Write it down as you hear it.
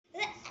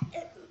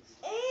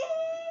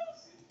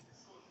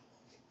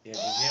E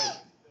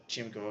adivinha o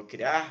time que eu vou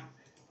criar?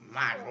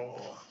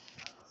 Mago.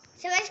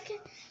 Você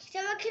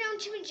vai criar um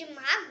time de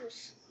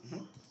magos?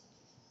 Uhum.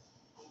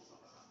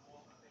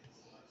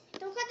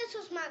 Então cadê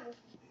seus magos?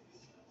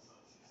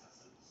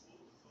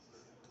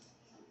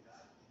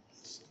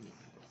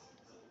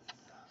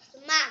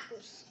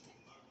 Magos.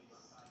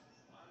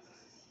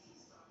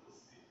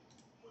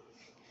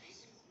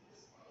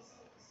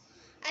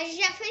 A gente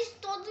já fez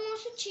todo o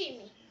nosso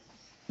time.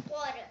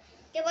 Agora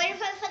a gente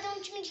vai fazer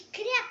um time de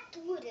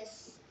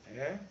criaturas.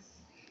 É?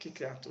 Que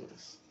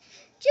criaturas?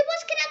 Tipo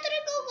as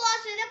criaturas que eu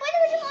gosto. Depois eu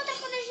vou te mostrar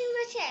quando a gente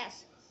vai ser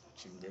essa. O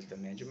time dele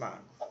também é de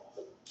mago.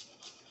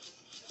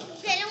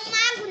 Porque ele é um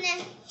mago, né?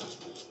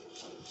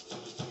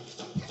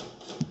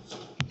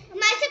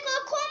 Mas você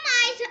colocou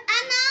mais.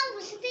 Ah,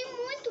 não. Você tem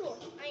muito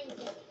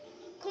ainda.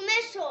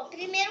 Começou.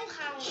 Primeiro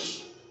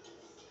round.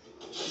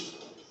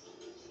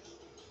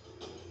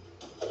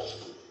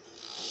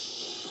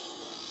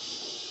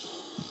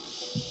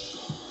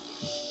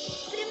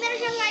 Primeiro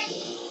já vai.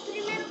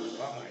 Primeiro.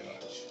 Vai,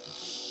 Lorde.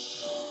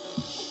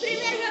 O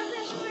primeiro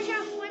personagem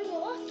já foi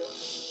morto.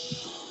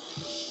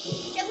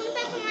 O segundo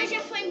personagem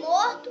já foi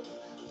morto.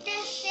 O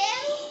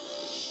terceiro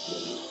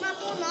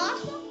matou o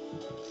nosso.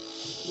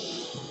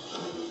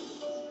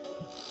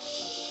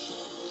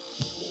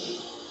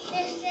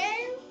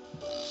 Terceiro.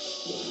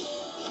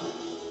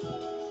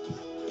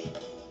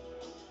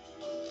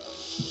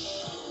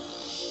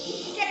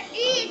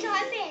 Ih, você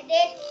vai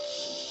perder.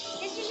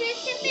 Desse jeito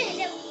você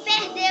perdeu.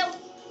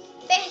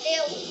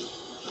 Perdeu.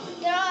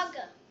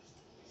 Droga.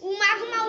 O mago mal